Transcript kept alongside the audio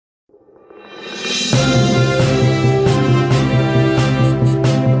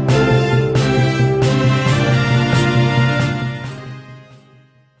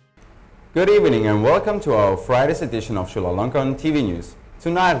Good evening and welcome to our Friday's edition of Chulalongkorn TV News.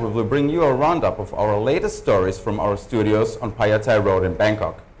 Tonight we will bring you a roundup of our latest stories from our studios on Payathai Road in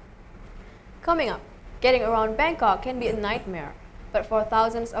Bangkok. Coming up, getting around Bangkok can be a nightmare, but for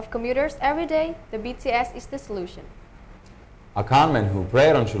thousands of commuters every day, the BTS is the solution. A conman who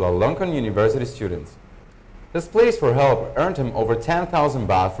preyed on Chulalongkorn University students. His pleas for help earned him over 10,000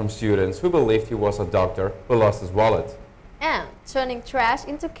 baht from students who believed he was a doctor who lost his wallet. And turning trash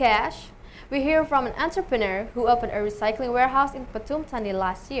into cash, we hear from an entrepreneur who opened a recycling warehouse in Pathum Thani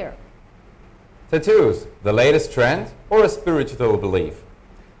last year. Tattoos, the latest trend or a spiritual belief?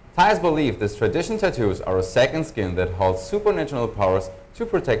 Thais believe these traditional tattoos are a second skin that holds supernatural powers to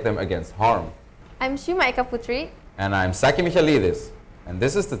protect them against harm. I'm Shumaika Putri. And I'm Saki Michalidis. And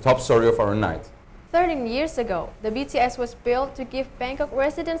this is the top story of our night. 13 years ago, the BTS was built to give Bangkok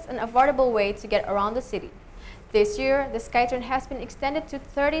residents an affordable way to get around the city. This year, the SkyTrain has been extended to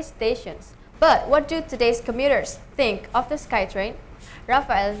 30 stations. But what do today's commuters think of the SkyTrain?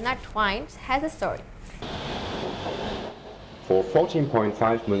 Raphael Natwine has a story. For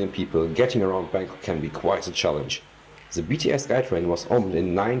 14.5 million people, getting around Bangkok can be quite a challenge. The BTS SkyTrain was opened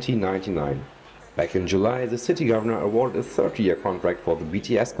in 1999. Back in July, the city governor awarded a 30-year contract for the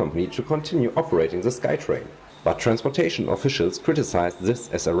BTS company to continue operating the SkyTrain. But transportation officials criticized this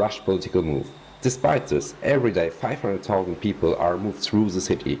as a rushed political move. Despite this, every day 500,000 people are moved through the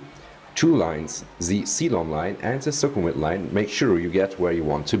city. Two lines, the Silom line and the Sukhumvit line, make sure you get where you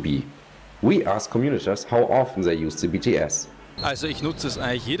want to be. We ask commuters how often they use the BTS. Also ich nutze es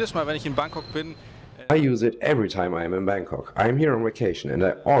eigentlich jedes Mal, wenn ich in Bangkok bin. I use it every time I am in Bangkok. I am here on vacation and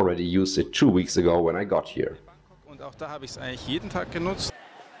I already used it 2 weeks ago when I got here. Und auch da habe ich es eigentlich jeden Tag genutzt.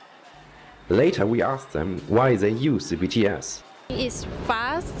 Later we asked them why they use the BTS. It's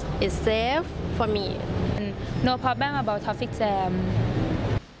fast, it's safe for me, and no problem about traffic jam.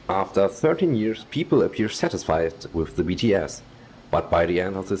 After 13 years, people appear satisfied with the BTS. But by the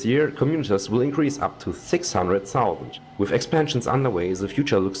end of this year, commuters will increase up to 600,000. With expansions underway, the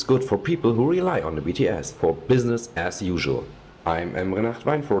future looks good for people who rely on the BTS for business as usual. I'm Emre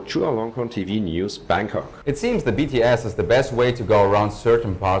Nachtwein for Chulalongkorn TV News, Bangkok. It seems the BTS is the best way to go around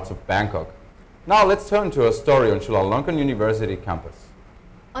certain parts of Bangkok. Now let's turn to a story on Chulalongkorn University campus.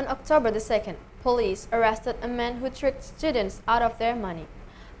 On October the 2nd, police arrested a man who tricked students out of their money.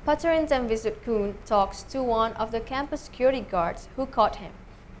 Patharin Temvisut-kun talks to one of the campus security guards who caught him.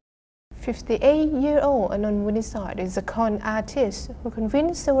 58-year-old Anon Wunisart is a con artist who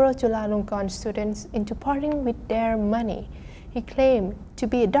convinced several Chulalongkorn students into parting with their money. He claimed to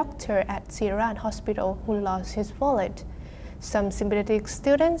be a doctor at Sirat Hospital who lost his wallet. Some sympathetic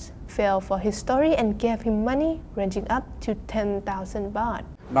students fell for his story and gave him money ranging up to 10,000 baht.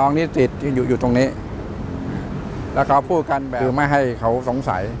 น้องนี่ติดอยู่ตรงนี้ แล้วเขาพูดกันแบบไม่ให้เขาสง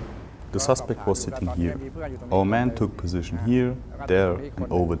สัย The suspect was sitting here. Our man took position here, there and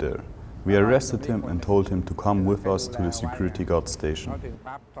over there. We arrested him and told him to come with us to the security guard station.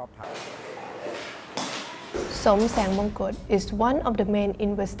 Som Sangmongkot is one of the main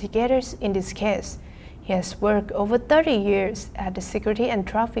investigators in this case. He has worked over 30 years at the Security and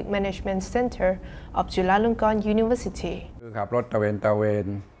Traffic Management Center of Chulalongkorn University.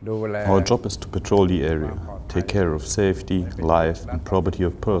 Our job is to patrol the area, take care of safety, life and property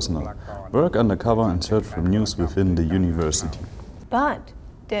of personnel, work undercover and search for news within the university. But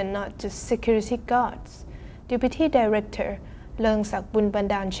they're not just security guards. Deputy Director Leungsak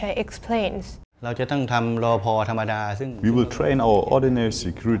Bunbandanchai explains. We will train our ordinary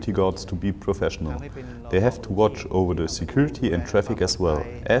security guards to be professional. They have to watch over the security and traffic as well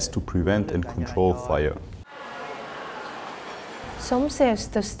as to prevent and control fire. Som says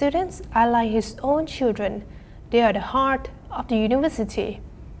the students are like his own children. They are the heart of the university.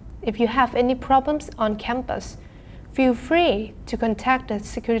 If you have any problems on campus, feel free to contact the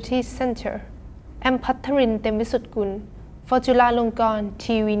security center. I'm Patharin Temvisut-kun for Chulalongkorn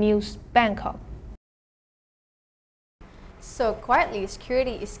TV News, Bangkok. So quietly,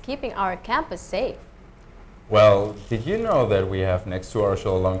 security is keeping our campus safe. Well, did you know that we have next to our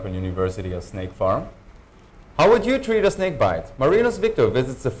Chulalongkorn University a snake farm? How would you treat a snake bite? Marinos Victor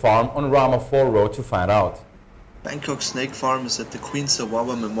visits the farm on Rama 4 Road to find out. Bangkok Snake Farm is at the Queen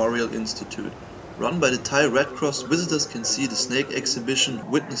Sawawa Memorial Institute. Run by the Thai Red Cross, visitors can see the snake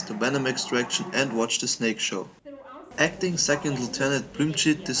exhibition, witness the venom extraction and watch the snake show. Acting Second Lieutenant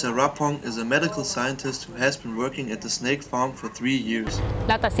Primchit Tisarapong is a medical scientist who has been working at the snake farm for 3 years.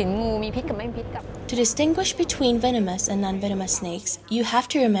 To distinguish between venomous and non-venomous snakes, you have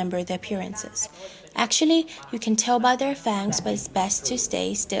to remember their appearances. Actually, you can tell by their fangs, but it's best to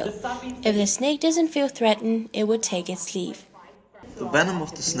stay still. If the snake doesn't feel threatened, it will take its leave. The venom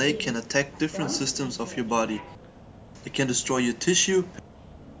of the snake can attack different systems of your body. It can destroy your tissue,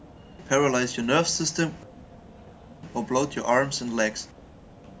 paralyze your nerve system, or bloat your arms and legs.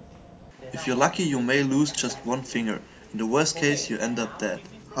 If you're lucky, you may lose just one finger. In the worst case, you end up dead.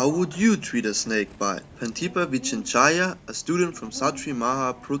 How would you treat a snake bite? Pantipa Vichinchaya, a student from Satri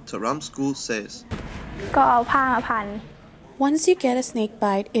Maha Prutaram School, says, Once you get a snake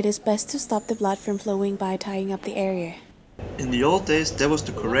bite, it is best to stop the blood from flowing by tying up the area. In the old days, that was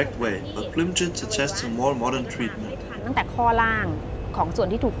the correct way, but Plimjit suggests a more modern treatment.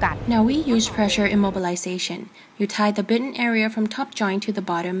 Now we use pressure immobilization. You tie the bitten area from top joint to the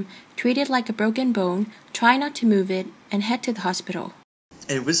bottom, treat it like a broken bone, try not to move it, and head to the hospital.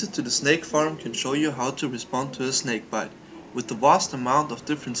 A visit to the snake farm can show you how to respond to a snake bite. With the vast amount of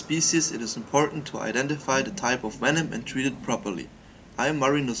different species, it is important to identify the type of venom and treat it properly. I am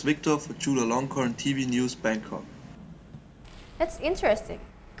Marinus Victor for Chulalongkorn TV News, Bangkok. That's interesting.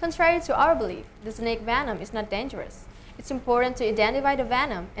 Contrary to our belief, the snake venom is not dangerous. It's important to identify the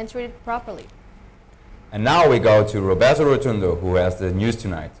venom and treat it properly. And now we go to Roberto Rotundo, who has the news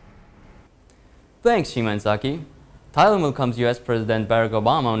tonight. Thanks, Shima and Saki. Thailand welcomes US President Barack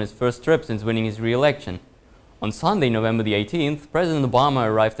Obama on his first trip since winning his re-election. On Sunday, November the 18th, President Obama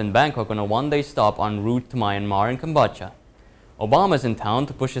arrived in Bangkok on a one-day stop en route to Myanmar and Cambodia. Obama is in town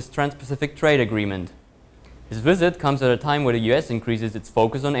to push his Trans-Pacific Trade Agreement. His visit comes at a time where the US increases its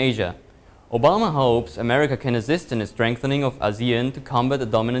focus on Asia. Obama hopes America can assist in the strengthening of ASEAN to combat the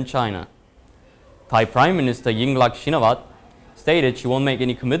dominant China. Thai Prime Minister Yingluck Shinawatra stated she won't make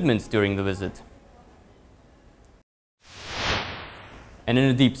any commitments during the visit. And in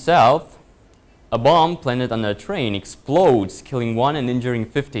the Deep South, a bomb planted on a train explodes, killing 1 and injuring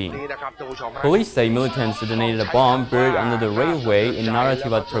 15. Police say militants detonated a bomb buried under the railway in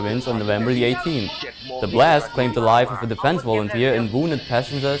Narathiwat province on November the 18th. The blast claimed the life of a defense volunteer and wounded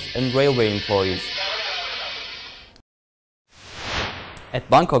passengers and railway employees. At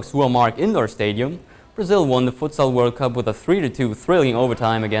Bangkok's Huamark Indoor Stadium, Brazil won the Futsal World Cup with a 3-2 thrilling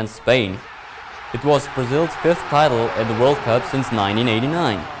overtime against Spain. It was Brazil's 5th title at the World Cup since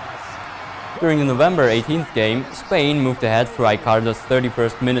 1989. During the November 18th game, Spain moved ahead through Icardo's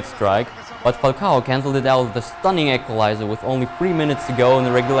 31st minute strike, but Falcao cancelled it out with a stunning equalizer with only 3 minutes to go in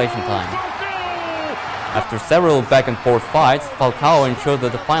the regulation time. After several back-and-forth fights, Falcao ensured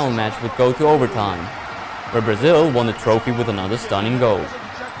that the final match would go to overtime, where Brazil won the trophy with another stunning goal.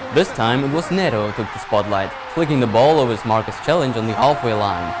 This time it was Neto who took the spotlight, flicking the ball over his Marcus challenge on the halfway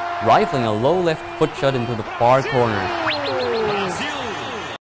line, rifling a low left foot shot into the far corner.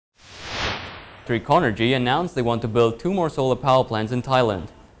 Econergy announced they want to build 2 more solar power plants in Thailand.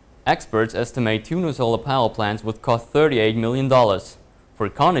 Experts estimate 2 new solar power plants would cost $38 million. For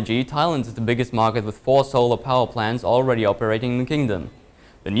Econergy, Thailand is the biggest market with 4 solar power plants already operating in the kingdom.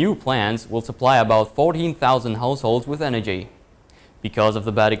 The new plants will supply about 14,000 households with energy. Because of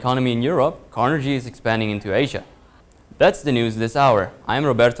the bad economy in Europe, Econergy is expanding into Asia. That's the news this hour. I'm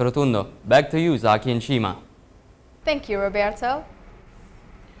Roberto Rotundo. Back to you, Zaki and Shima. Thank you, Roberto.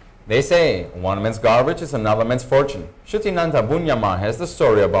 They say one man's garbage is another man's fortune. Shutinanta Bunyama has the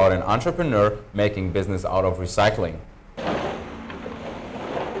story about an entrepreneur making business out of recycling.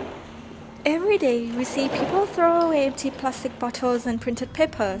 Every day we see people throw away empty plastic bottles and printed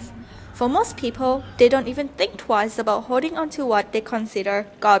papers. For most people, they don't even think twice about holding onto what they consider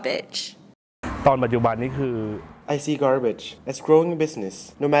garbage. I see garbage as growing a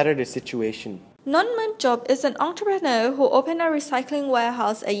business, no matter the situation. Non Munjob is an entrepreneur who opened a recycling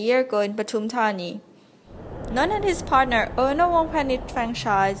warehouse a year ago in Pathum Thani. Non and his partner own a Wongpanit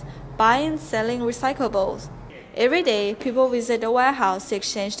franchise, buying and selling recyclables. Every day, people visit the warehouse to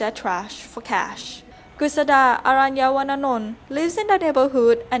exchange their trash for cash. Gusada Aranyawananon lives in the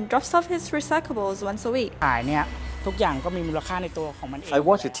neighborhood and drops off his recyclables once a week. I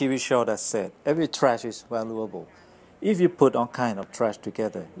watched a TV show that said every trash is valuable. If you put all kinds of trash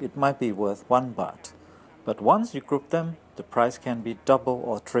together, it might be worth $1 baht. But once you group them, the price can be double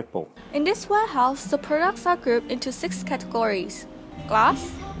or triple. In this warehouse, the products are grouped into 6 categories: glass,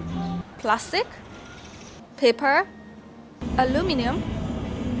 plastic, paper, aluminum,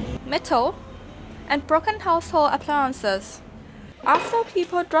 metal, and broken household appliances. After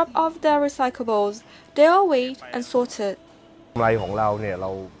people drop off their recyclables, they are weighed and sorted.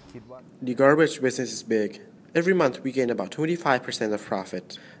 The garbage business is big. Every month we gain about 25% of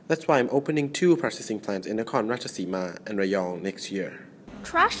profit. That's why I'm opening 2 processing plants in Nakhon Ratchasima and Rayong next year.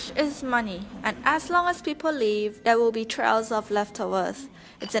 Trash is money, and as long as people leave, there will be trails of leftovers.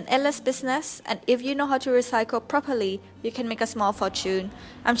 It's an endless business, and if you know how to recycle properly, you can make a small fortune.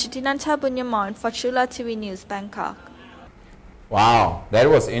 I'm Chitinanta Bunyamon for Chula TV News, Bangkok. Wow, that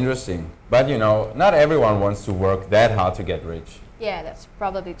was interesting. But you know, not everyone wants to work that hard to get rich. Yeah, that's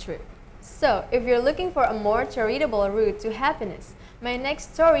probably true. So, if you're looking for a more charitable route to happiness, my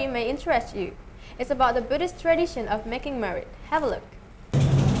next story may interest you. It's about the Buddhist tradition of making merit. Have a look.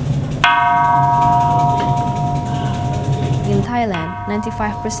 In Thailand,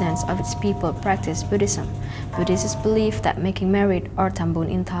 95% of its people practice Buddhism. Buddhists believe that making merit, or tambun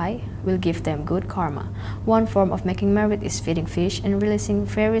in Thai, will give them good karma. One form of making merit is feeding fish and releasing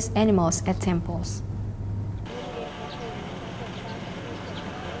various animals at temples.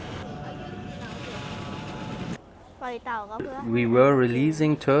 We were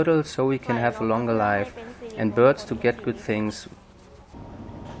releasing turtles so we can have a longer life, and birds to get good things.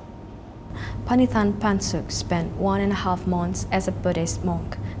 Panithan Pansuk spent 1.5 months as a Buddhist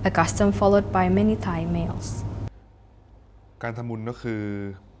monk, a custom followed by many Thai males.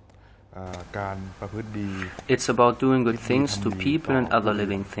 It's about doing good things to people and other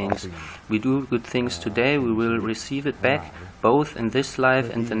living things. We do good things today, we will receive it back, both in this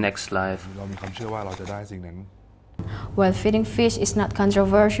life and the next life. While feeding fish is not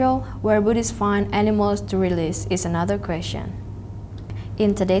controversial, where Buddhists find animals to release is another question.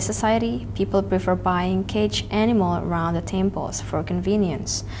 In today's society, people prefer buying caged animals around the temples for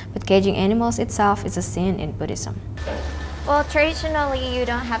convenience, but caging animals itself is a sin in Buddhism. Well, traditionally, you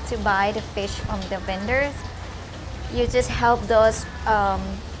don't have to buy the fish from the vendors. You just help those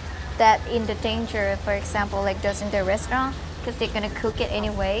that in the danger, for example, like those in the restaurant, because they're going to cook it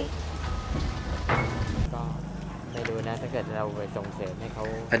anyway.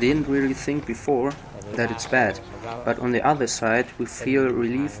 I didn't really think before that it's bad, but on the other side, we feel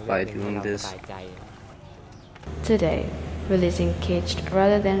relief by doing this. Today, releasing caged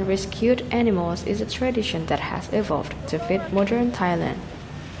rather than rescued animals is a tradition that has evolved to fit modern Thailand.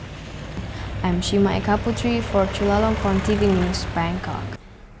 I'm Shima Ekaputri for Chulalongkorn TV News, Bangkok.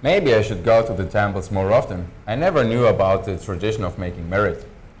 Maybe I should go to the temples more often. I never knew about the tradition of making merit.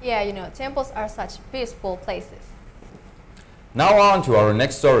 Yeah, you know, temples are such peaceful places. Now on to our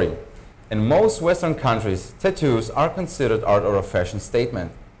next story. In most Western countries, tattoos are considered art or a fashion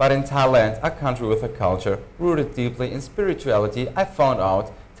statement. But in Thailand, a country with a culture rooted deeply in spirituality, I found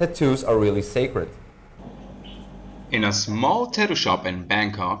out tattoos are really sacred. In a small tattoo shop in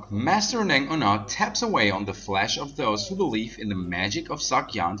Bangkok, Master Neng Onat taps away on the flesh of those who believe in the magic of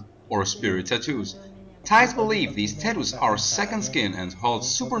Sakyant or spirit tattoos. Thais believe these tattoos are second skin and hold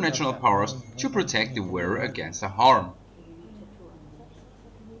supernatural powers to protect the wearer against harm.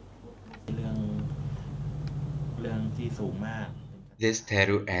 This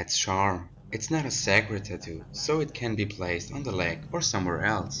tattoo adds charm. It's not a sacred tattoo, so it can be placed on the leg or somewhere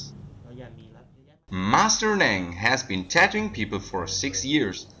else. Master Neng has been tattooing people for 6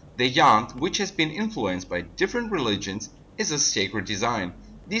 years. The yant, which has been influenced by different religions, is a sacred design.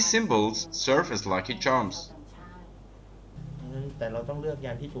 These symbols serve as lucky charms.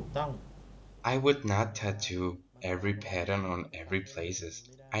 I would not tattoo every pattern on every places.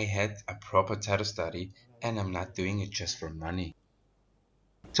 I had a proper tattoo study and I'm not doing it just for money.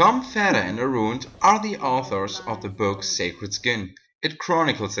 Tom Feder and Arun are the authors of the book Sacred Skin. It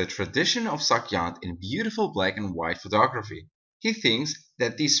chronicles the tradition of Sakyant in beautiful black and white photography. He thinks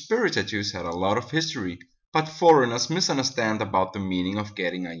that these spirit tattoos had a lot of history, but foreigners misunderstand about the meaning of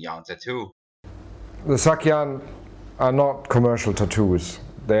getting a yant tattoo. The Sakyant are not commercial tattoos.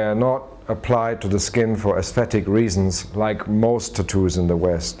 They are not applied to the skin for aesthetic reasons like most tattoos in the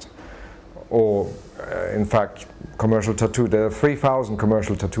West. Or, in fact, commercial tattoo. There are 3,000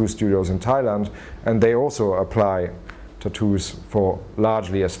 commercial tattoo studios in Thailand, and they also apply tattoos for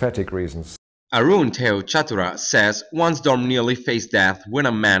largely aesthetic reasons. Arun Teo Chatura says once Dom nearly faced death when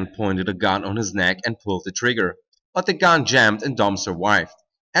a man pointed a gun on his neck and pulled the trigger. But the gun jammed and Dom survived.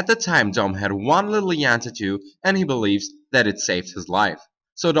 At the time, Dom had one little yant tattoo and he believes that it saved his life.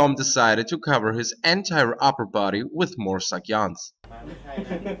 So Dom decided to cover his entire upper body with more Sakyants.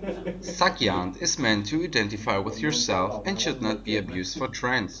 Sakyant is meant to identify with yourself and should not be abused for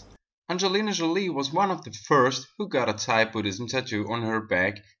trends. Angelina Jolie was one of the first who got a Thai Buddhism tattoo on her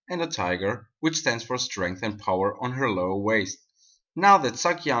back and a tiger, which stands for strength and power, on her lower waist. Now that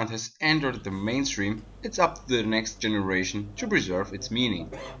Sakyant has entered the mainstream, it's up to the next generation to preserve its meaning.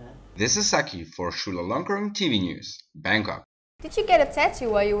 This is Saki for Chulalongkorn TV News, Bangkok. Did you get a tattoo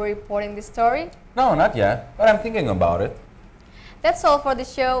while you were reporting this story? No, not yet, but I'm thinking about it. That's all for the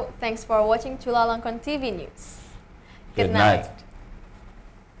show. Thanks for watching Chulalongkorn TV News. Good night.